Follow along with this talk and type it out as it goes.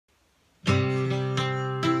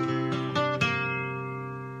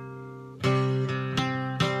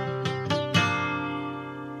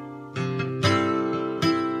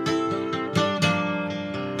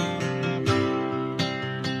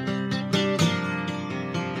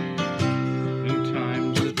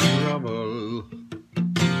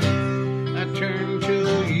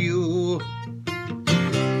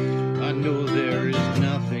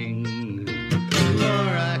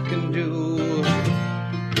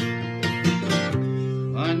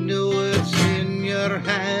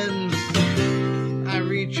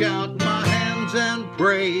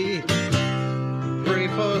pray. Pray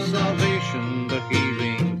for salvation, the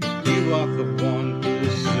healing. You are the one who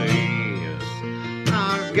saves.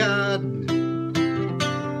 Our God,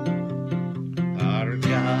 our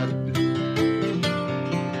God,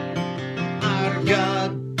 our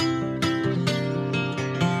God,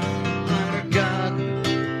 our God.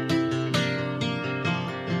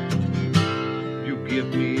 You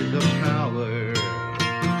give me the power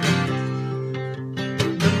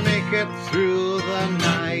to make it through the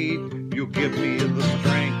night. You give me the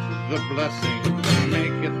strength, the blessing